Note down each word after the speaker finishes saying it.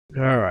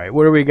Alright,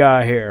 what do we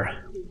got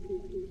here?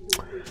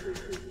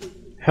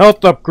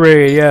 Health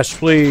upgrade, yes,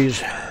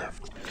 please.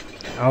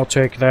 I'll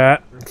take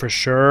that for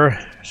sure,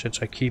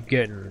 since I keep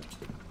getting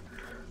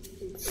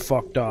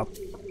fucked up.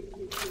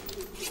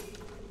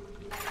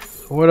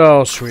 What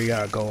else we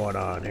got going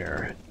on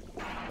here?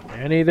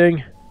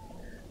 Anything?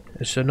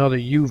 It's another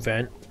U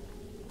vent.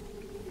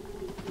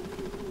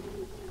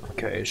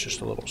 Okay, it's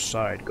just a little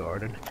side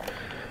garden.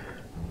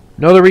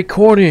 Another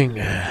recording.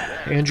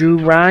 Andrew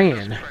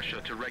Ryan.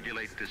 To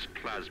regulate this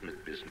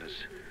plasmid business.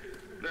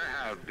 There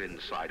have been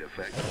side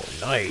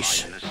effects. Oh,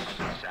 nice.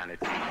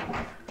 Insanity.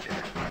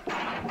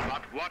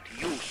 But what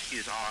use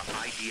is our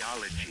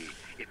ideology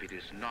if it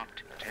is not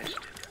tested?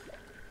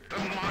 The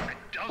market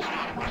does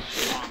not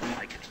respond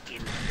like an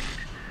infant,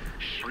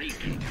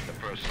 shrieking at the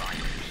first sign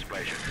of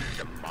displeasure.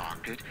 The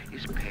market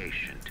is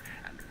patient,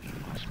 and we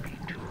must be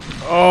too.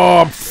 Oh,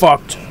 I'm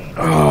fucked.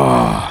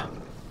 Oh.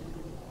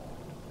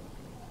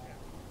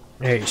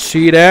 Hey,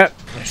 see that?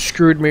 It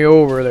screwed me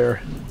over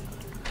there.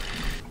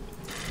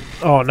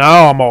 Oh,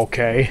 now I'm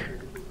okay.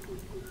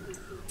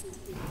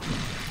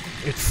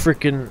 It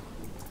freaking...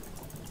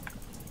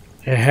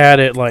 It had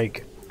it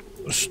like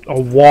a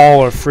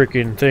wall of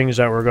freaking things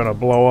that were gonna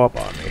blow up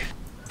on me.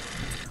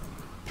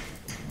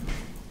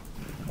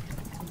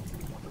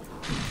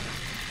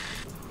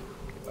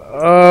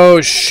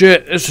 Oh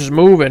shit, this is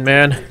moving,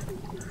 man.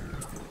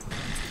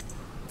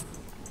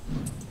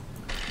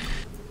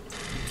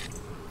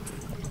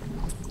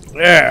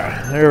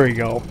 Yeah, there we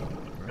go.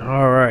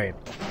 Alright.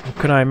 What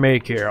can I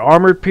make here?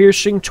 Armor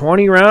piercing,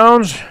 20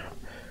 rounds.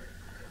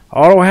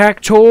 Auto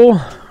hack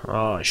tool.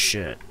 Oh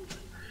shit.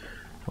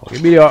 Oh,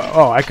 give me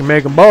oh, I can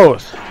make them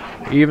both.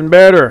 Even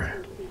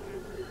better.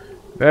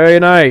 Very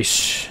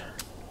nice.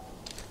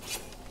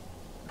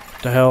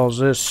 What the hell is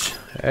this?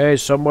 Hey,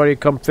 somebody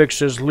come fix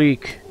this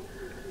leak.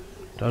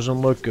 Doesn't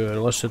look good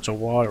unless it's a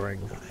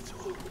watering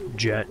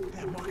jet.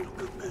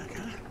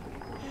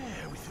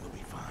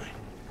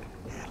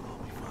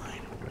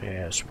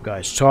 Yeah, some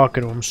guy's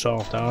talking to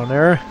himself down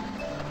there.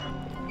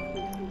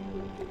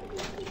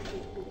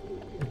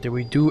 Did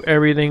we do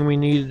everything we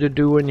needed to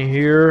do in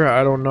here?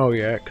 I don't know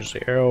yet, because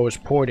the arrow is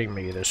pointing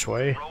me this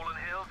way.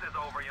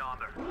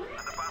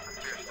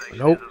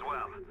 Nope.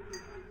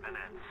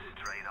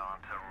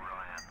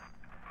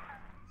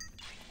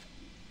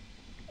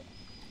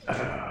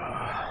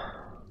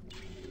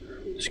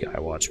 This guy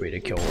wants me to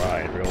kill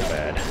Ryan real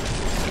bad.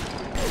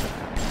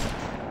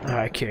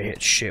 I can't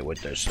hit shit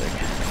with this thing.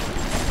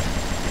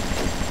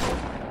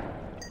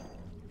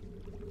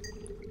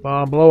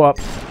 Bomb blow up.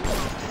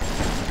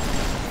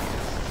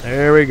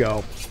 There we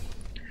go.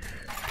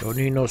 Don't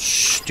need no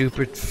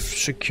stupid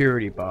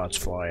security bots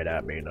flying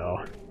at me,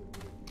 no.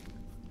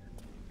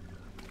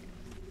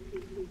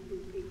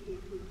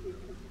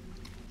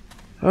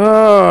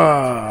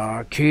 Ah,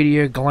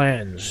 Arcadia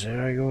Glens. Did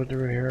I go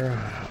through here?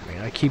 I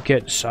mean, I keep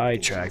getting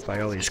sidetracked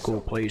by all these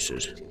cool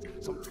places.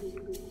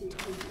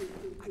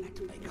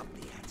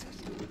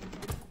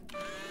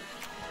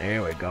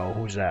 There we go.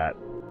 Who's that?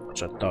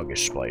 It's a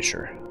thuggish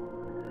splicer.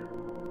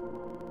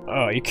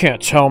 Oh, you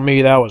can't tell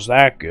me that was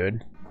that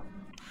good.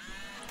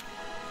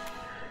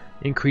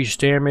 Increased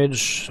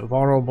damage,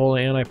 vulnerable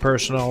to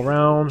anti-personnel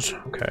rounds.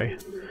 Okay.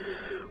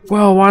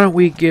 Well, why don't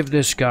we give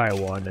this guy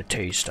one to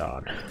taste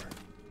on?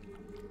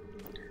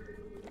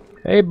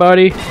 Hey,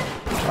 buddy.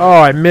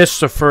 Oh, I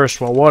missed the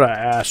first one. What an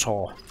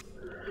asshole.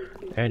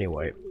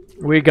 Anyway,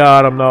 we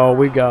got him, though.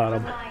 We got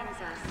him.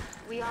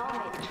 We all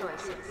make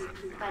choices,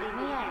 but in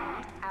the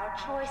end, our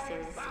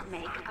choices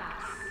make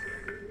us.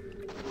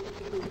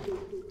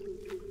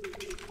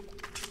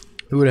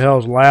 Who the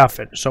hell's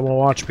laughing? Someone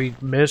watch me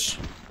miss?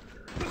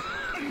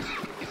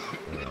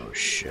 Oh,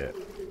 shit.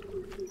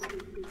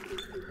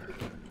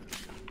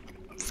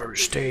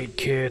 First aid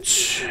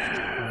kits.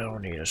 I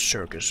don't need a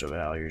circus of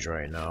values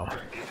right now.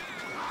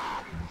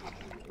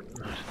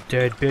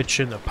 Dead bitch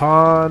in the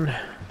pond.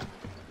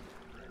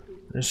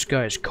 This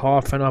guy's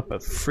coughing up a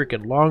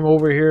freaking lung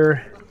over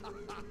here.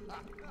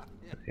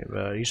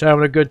 He's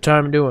having a good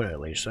time doing it, at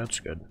least. That's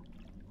good.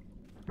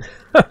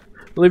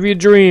 Live your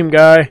dream,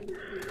 guy.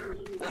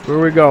 Where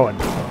are we going?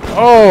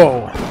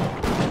 Oh!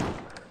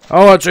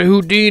 Oh, it's a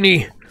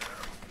Houdini.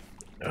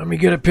 Let me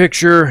get a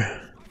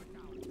picture.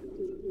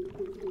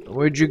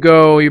 Where'd you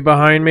go? Are you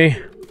behind me?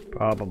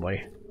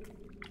 Probably.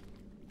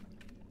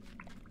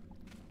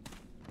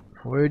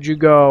 Where'd you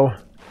go?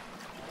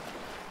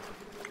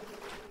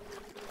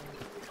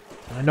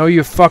 I know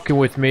you're fucking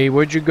with me.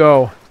 Where'd you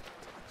go?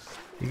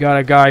 You got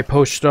a guy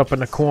posted up in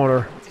the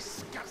corner.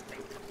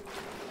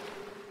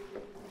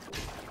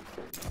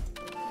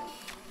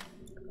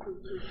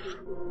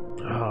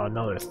 Oh,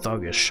 another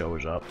thuggish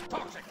shows up.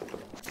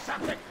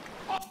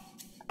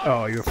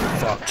 Oh, you're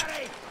fucked.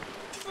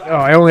 Oh,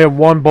 I only have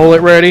one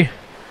bullet ready?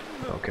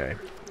 Okay.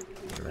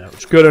 That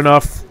was good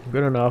enough.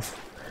 Good enough.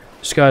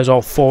 This guy's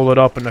all folded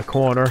up in the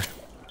corner.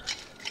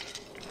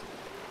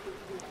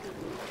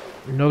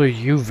 Another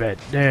U-vet.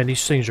 Man,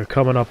 these things are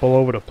coming up all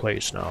over the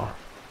place now.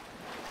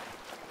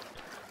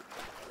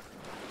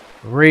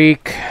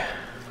 Rake.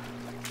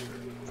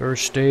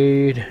 First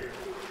aid.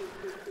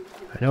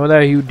 I know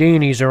that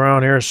Houdini's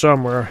around here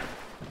somewhere.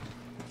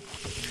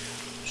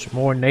 Some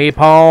more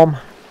napalm.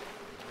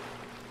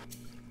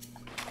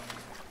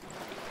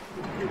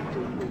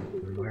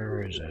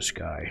 Where is this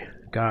guy?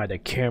 God, the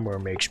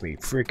camera makes me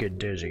freaking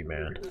dizzy,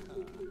 man.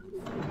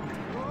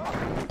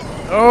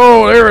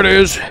 Oh, there it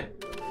is.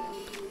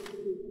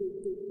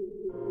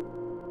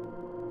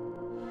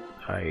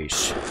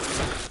 Nice.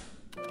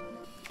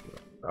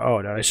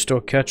 Oh, did I still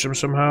catch him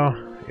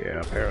somehow? Yeah,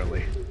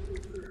 apparently.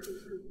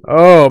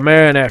 Oh,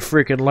 man, that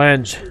freaking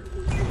lens.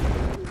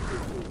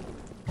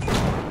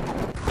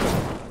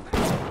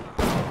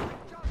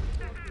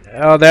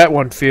 How'd that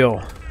one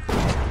feel?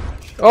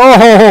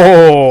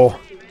 Oh!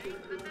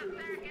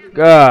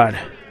 God.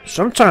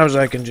 Sometimes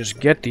I can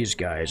just get these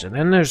guys, and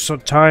then there's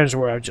some times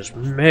where I just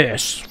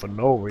miss for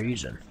no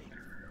reason.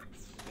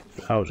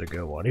 That was a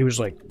good one. He was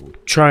like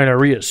trying to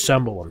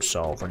reassemble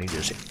himself, and he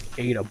just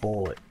ate a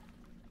bullet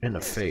in the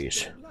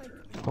face.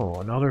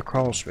 Oh, another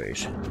crawl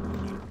space.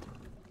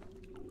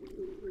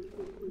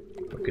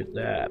 Look at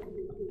that.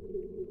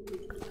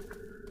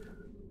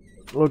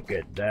 Look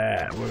at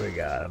that. What do we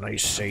got? A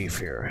nice safe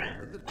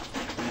here.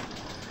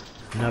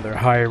 Another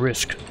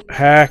high-risk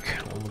hack.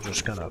 I'm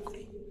just gonna...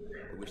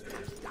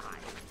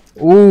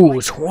 Ooh,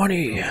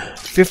 20!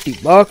 50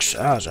 bucks?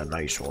 That was a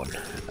nice one.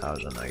 That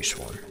was a nice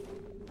one.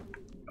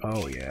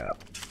 Oh, yeah.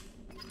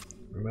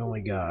 We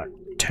only got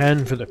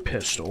 10 for the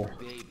pistol.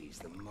 Babies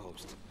the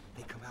most.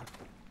 They come out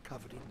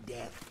covered in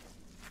death.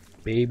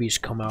 Babies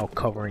come out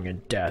covering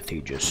in death,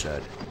 he just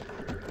said.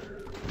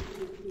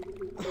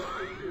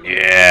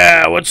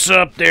 Yeah, what's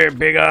up there,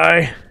 big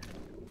eye?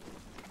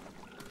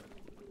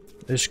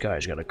 This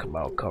guy's gonna come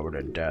out covered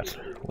in death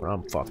when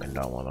I'm fucking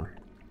done with him.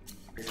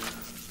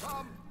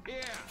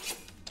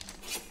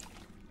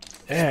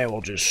 Yeah,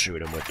 we'll just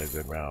shoot him with the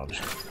good rounds.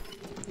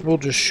 We'll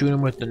just shoot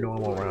him with the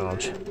normal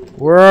rounds.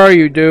 Where are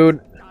you,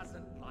 dude?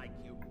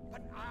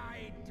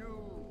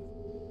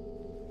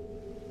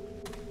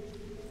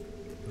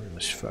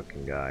 This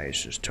fucking guy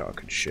is just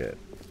talking shit.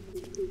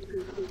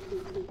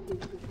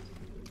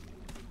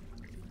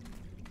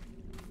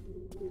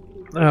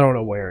 I don't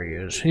know where he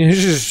is. You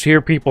just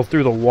hear people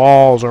through the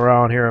walls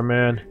around here,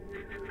 man.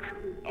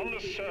 On the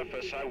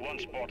surface, I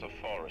once bought a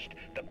forest.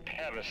 The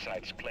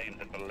parasites claimed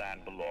that the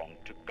land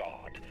belonged to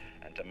God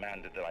and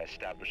demanded that I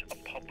establish a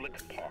public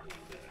park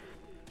there.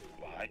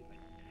 Why?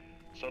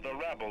 So the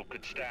rabble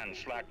could stand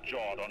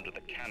slack-jawed under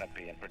the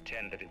canopy and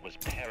pretend that it was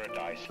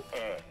paradise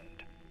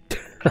earned.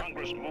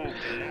 Congress moved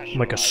to nationalize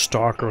Like a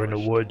stalker in the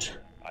woods.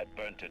 I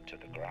burnt it to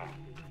the ground.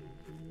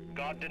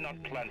 God did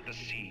not plant the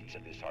seeds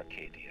of this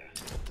Arcadia.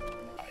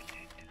 I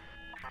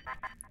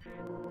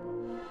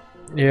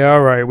did. Yeah,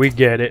 alright, we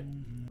get it.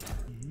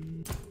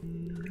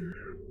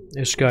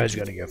 This guy's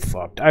gonna get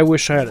fucked. I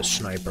wish I had a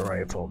sniper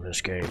rifle in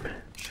this game.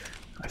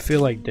 I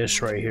feel like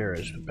this right here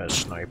is the best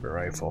sniper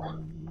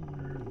rifle.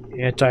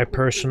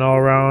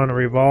 Anti-personnel round,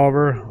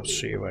 revolver. Let's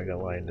see if I can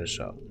line this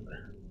up.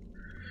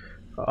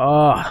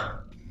 Ah.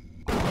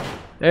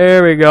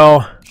 There we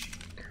go.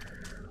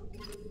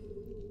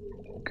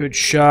 Good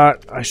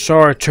shot. I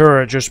saw a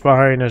turret just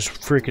behind this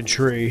freaking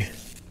tree.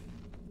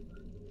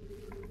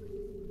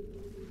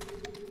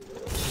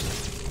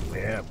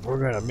 Yeah,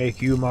 we're gonna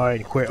make you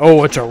mine quick.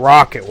 Oh, it's a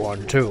rocket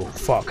one too.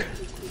 Fuck.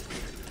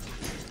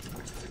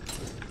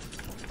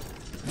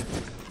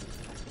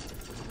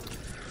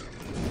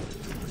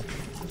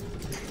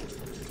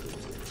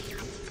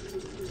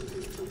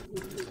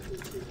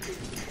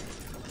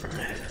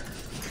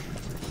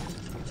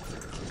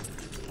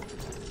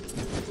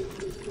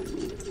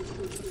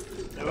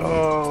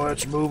 Oh,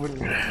 that's moving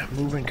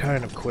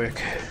kind of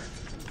quick.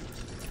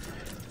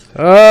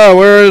 Oh,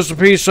 where is the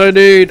piece I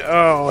need?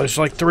 Oh, there's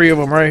like 3 of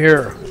them right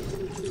here.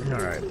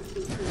 Alright.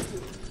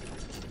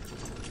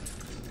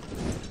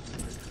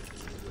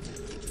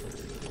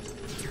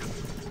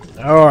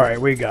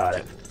 Alright, we got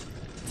it.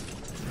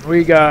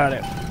 We got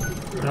it.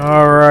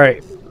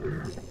 Alright.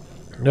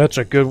 That's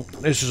a good,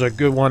 this is a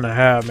good one to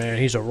have, man.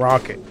 He's a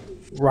rocket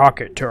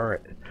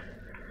turret.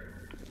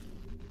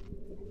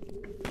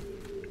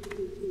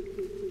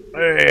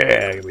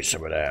 Yeah, give me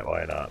some of that,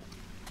 why not?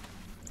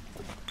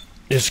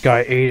 This guy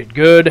ate it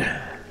good.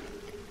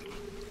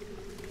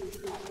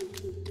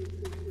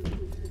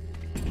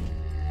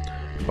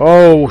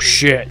 Oh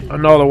shit,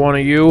 another one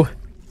of you.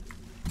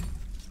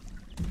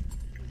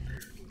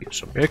 Get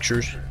some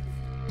pictures.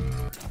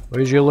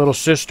 Where's your little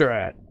sister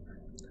at?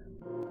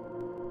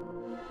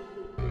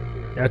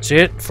 That's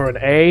it for an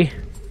A?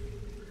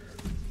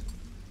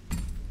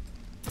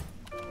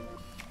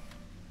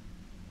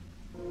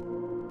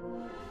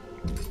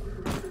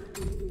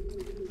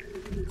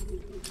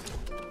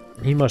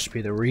 He must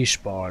be the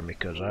respawn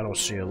because I don't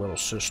see a little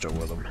sister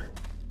with him.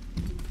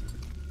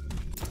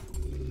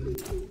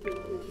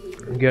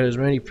 Get as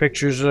many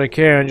pictures as I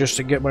can just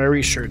to get my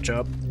research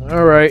up.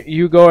 Alright,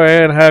 you go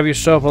ahead and have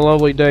yourself a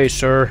lovely day,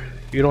 sir.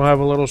 If you don't have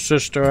a little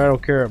sister, I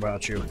don't care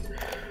about you.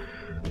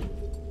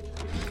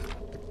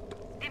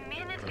 The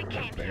minute we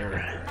came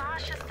here,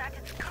 Masha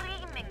started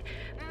screaming,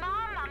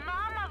 "Mama,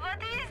 Mama,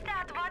 what is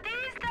that? What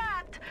is that?"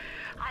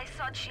 I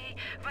thought she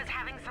was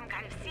having some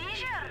kind of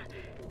seizure.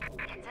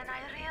 And then I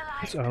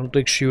realized... I don't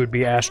think she would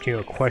be asking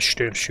a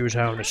question if she was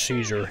having a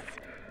seizure.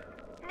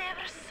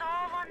 Never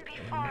saw one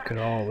before. Look at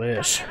all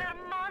this. But they were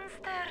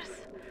monsters.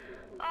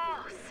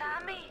 Oh,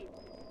 Sammy.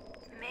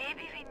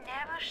 Maybe we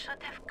never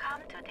should have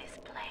come to this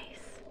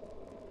place.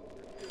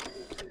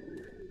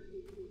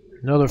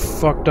 Another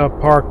fucked up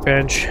park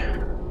bench.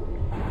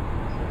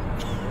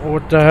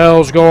 What the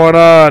hell's going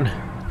on?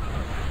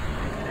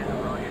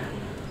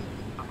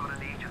 I'm gonna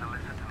need you to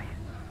listen to me.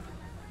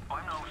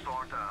 I'm no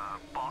sort of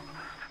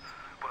botanist,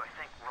 but I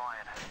think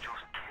Ryan has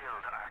just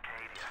killed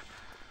Arcadia.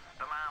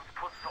 The man's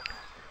put something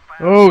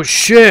Oh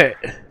shit!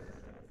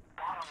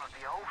 bottom of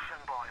the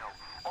ocean, Bio.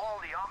 All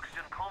the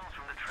oxygen comes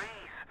from the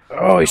trees.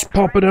 Oh, he's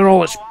pumping in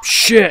all this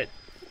shit.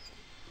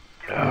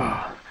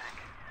 Ah.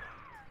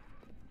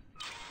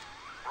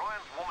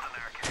 Ryan's woman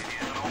in Arcadia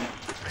is an old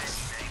bitch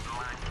named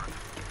Langford.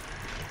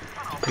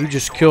 He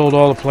just killed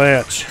all the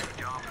plants.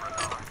 Job for a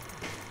dollar.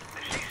 If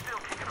she's still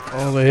kicking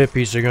around, All the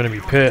hippies are gonna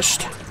be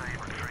pissed. save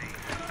her trees.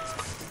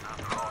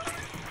 After all,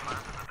 she's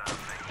planted the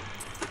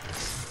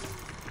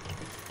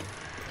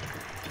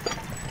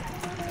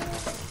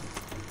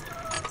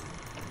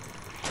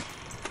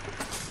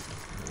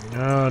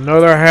damn thing.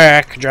 Another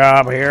hack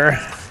job here.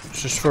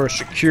 This is for a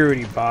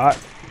security bot.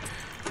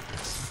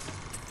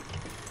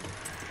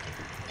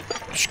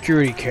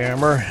 Security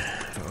camera.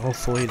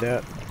 Hopefully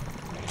that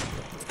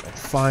will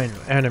find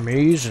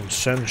enemies and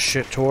send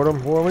shit toward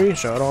them for me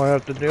so I don't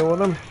have to deal with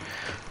them.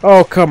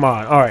 Oh, come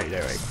on. Alright,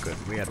 there we go.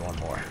 Good. We had one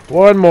more.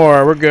 One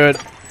more. We're good.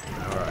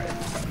 Alright.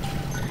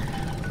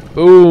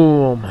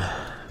 Boom.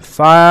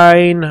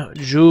 Fine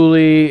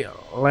Julie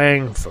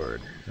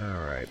Langford.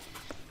 Alright.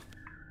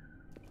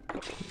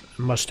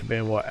 Must have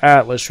been what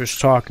Atlas was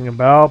talking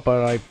about,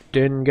 but I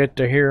didn't get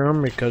to hear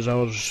him because I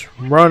was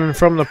running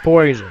from the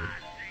poison.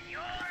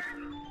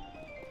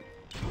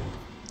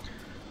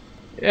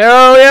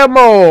 El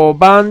Amo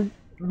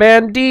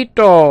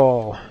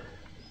Bandito.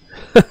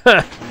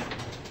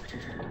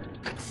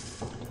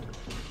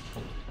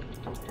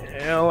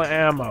 El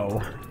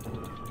Amo.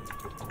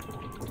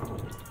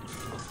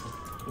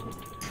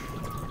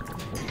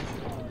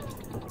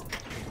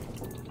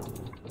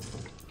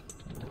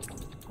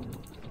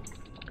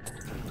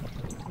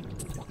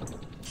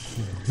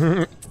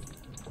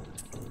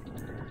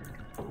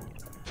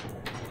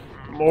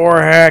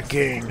 More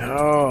hacking.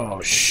 Oh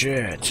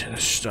shit.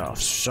 This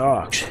stuff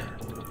sucks.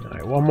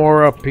 Alright, one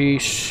more up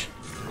piece.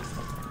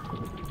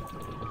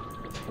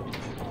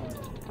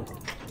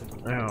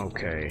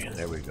 Okay,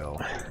 there we go.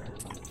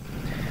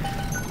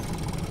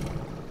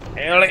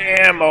 El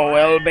Amo,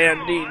 El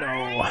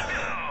Bandito.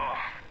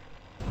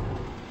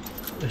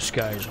 This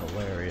guy's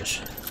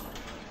hilarious.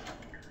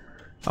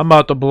 I'm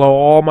about to blow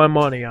all my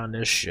money on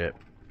this shit.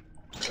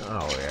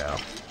 Oh yeah.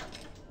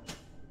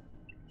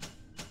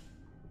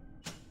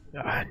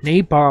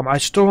 Napalm, I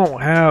still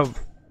don't have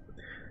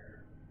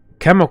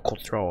chemical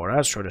thrower.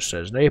 That's what it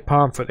says.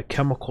 Napalm for the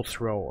chemical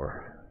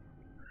thrower.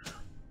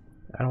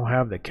 I don't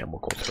have the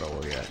chemical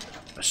thrower yet.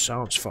 That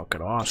sounds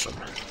fucking awesome.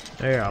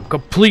 There, I'm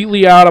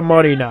completely out of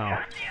money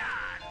now.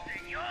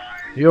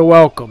 You're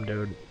welcome,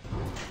 dude.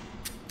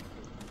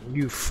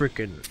 You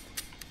freaking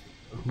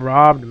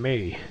robbed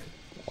me.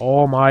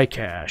 All my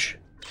cash.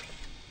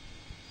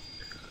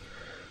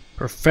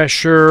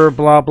 Professor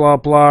blah blah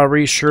blah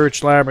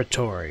research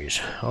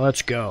laboratories.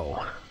 Let's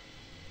go.